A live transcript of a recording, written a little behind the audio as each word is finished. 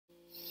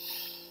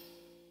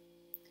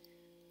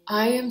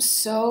I am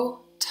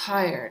so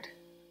tired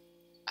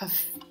of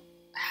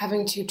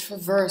having to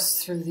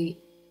traverse through the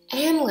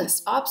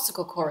endless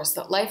obstacle course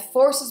that life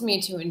forces me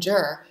to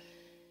endure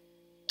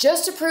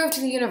just to prove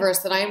to the universe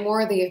that I am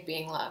worthy of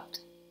being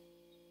loved.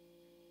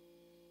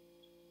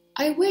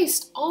 I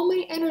waste all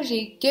my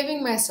energy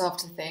giving myself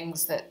to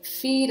things that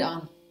feed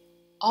on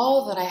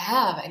all that I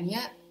have, and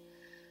yet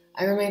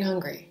I remain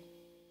hungry.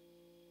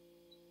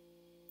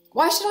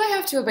 Why should I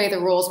have to obey the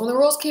rules when the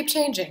rules keep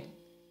changing?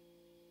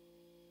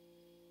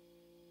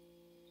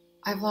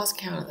 I've lost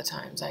count of the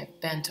times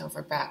I've bent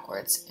over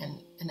backwards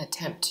in an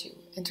attempt to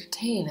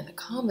entertain and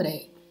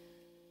accommodate,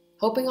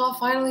 hoping I'll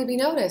finally be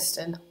noticed,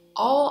 and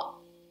all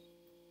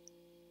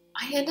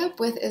I end up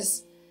with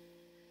is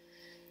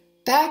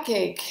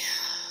backache,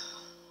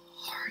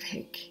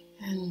 heartache,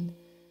 and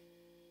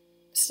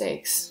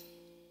mistakes.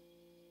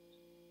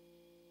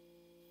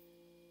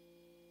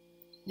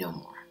 No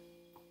more.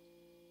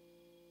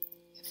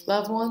 If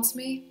love wants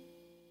me,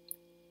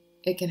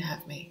 it can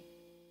have me.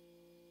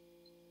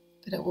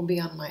 But it will be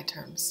on my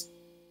terms.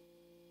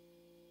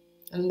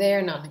 And they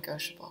are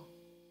non-negotiable.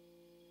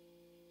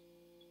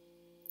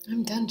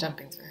 I'm done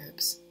jumping through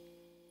hoops.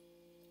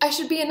 I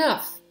should be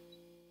enough.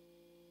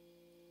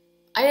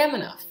 I am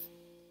enough.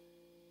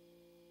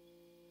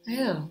 I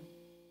am.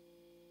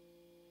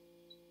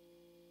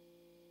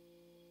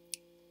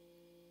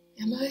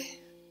 Am I?